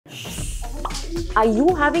Are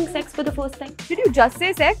you having sex for the first time? Did you just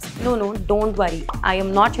say sex? No, don't worry. I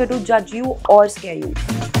am not here to judge you or scare you.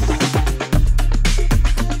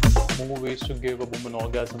 More ways to give a woman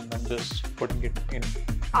orgasm than just putting it in.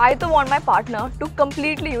 I want my partner to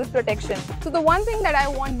completely use protection. So the one thing that I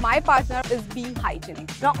want my partner is being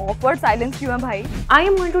hygienic. Now awkward silence क्यों है भाई? I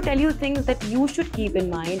am going to tell you things that you should keep in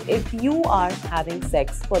mind if you are having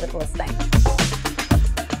sex for the first time.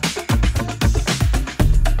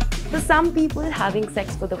 For some people, having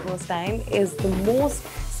sex for the first time is the most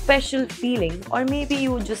special feeling, or maybe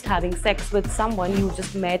you're just having sex with someone you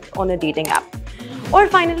just met on a dating app. Or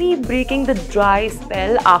finally breaking the dry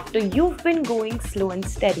spell after you've been going slow and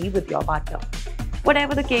steady with your partner.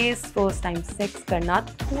 Whatever the case, first time sex करना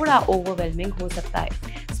थोड़ा overwhelming हो सकता है,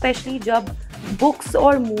 especially जब books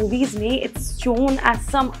or movies में it's shown as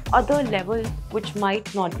some other level which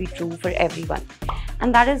might not be true for everyone.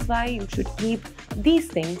 And that is why you should keep these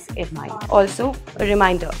things in mind. Also, a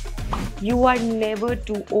reminder, you are never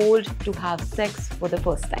too old to have sex for the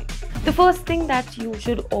first time. The first thing that you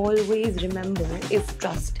should always remember is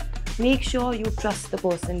trust. Make sure you trust the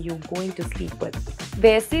person you're going to sleep with.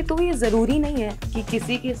 वैसे तो ये ज़रूरी नहीं है कि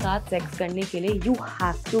किसी के साथ सेक्स करने के लिए you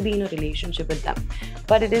have to be in a relationship with them.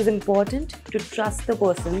 But it is important to trust the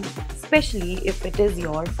person, especially if it is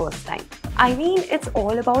your first time. I mean, it's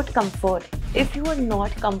all about comfort. If you are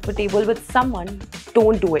not comfortable with someone,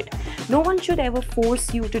 don't do it. No one should ever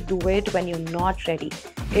force you to do it when you're not ready.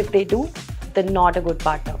 If they do, then not a good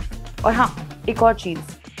partner. और हाँ, एक और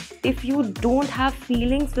चीज़. If you don't have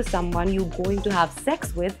feelings for someone you're going to have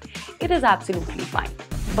sex with, it is absolutely fine.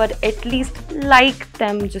 But at least like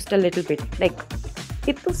them just a little bit. Like,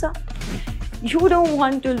 ittu sa. You don't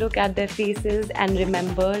want to look at their faces and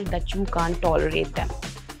remember that you can't tolerate them.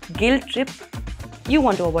 Guilt trip, you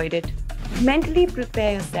want to avoid it. Mentally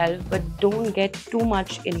prepare yourself, but don't get too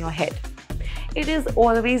much in your head. It is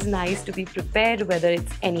always nice to be prepared whether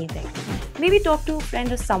it's anything. Maybe talk to a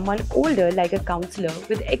friend or someone older like a counselor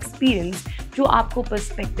with experience जो आपको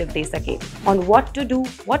perspective दे सके on what to do,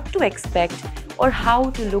 what to expect, or how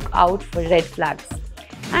to look out for red flags.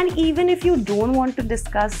 And even if you don't want to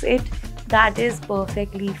discuss it, that is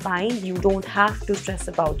perfectly fine. You don't have to stress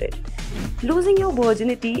about it. Losing your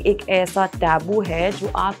virginity एक ऐसा taboo है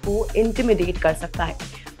जो आपको intimidate कर सकता है.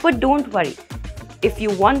 But don't worry. If you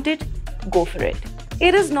want it, go for it.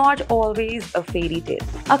 It is not always a fairy tale.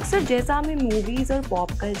 अक्सर जैसा हमें movies और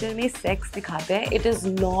pop culture में sex दिखाते हैं, it is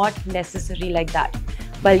not necessarily like that.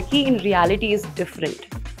 बल्कि in reality is different.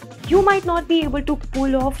 You might not be able to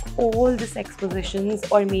pull off all the sex positions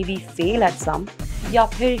or maybe fail at some. या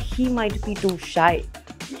फिर he might be too shy.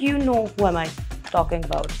 You know who am I talking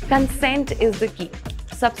about. Consent is the key.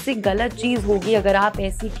 सबसे गलत चीज़ होगी अगर आप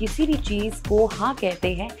ऐसी किसी भी चीज़ को हाँ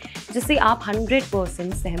कहते हैं जिससे आप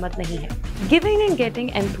 100% सहमत नहीं हैं. Giving and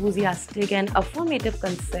getting enthusiastic and affirmative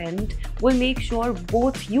consent will make sure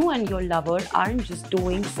both you and your lover aren't just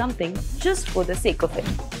doing something just for the sake of it.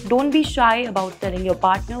 Don't be shy about telling your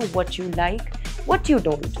partner what you like, what you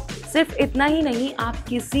don't. सिर्फ इतना ही नहीं, आप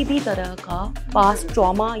किसी भी तरह का past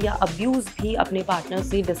trauma या abuse भी अपने partner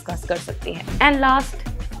से discuss कर सकते हैं. And last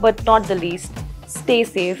but not the least, stay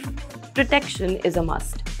safe. Protection is a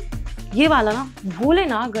must. ये वाला ना भूले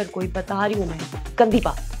ना अगर कोई बता रही हूँ मैं, गंदी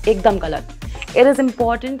बात, एकदम गलत. It is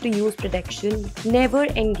important to use protection. Never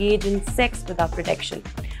engage in sex without protection.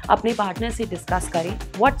 अपने पार्टनर से डिस्कस करें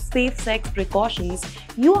what safe sex precautions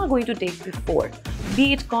you are going to take before,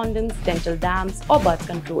 be it condoms, dental dams, or birth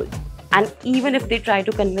control. And even if they try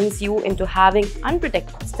to convince you into having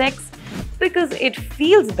unprotected sex because it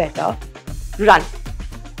feels better, run.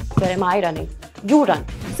 Where am I running? You run.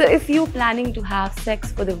 So if you're planning to have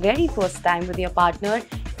sex for the very first time with your partner,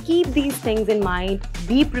 keep these things in mind,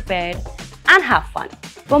 be prepared, and have fun.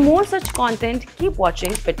 For more such content, keep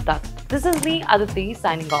watching Fit Tak. This is me, Aditi,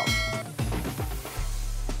 signing off.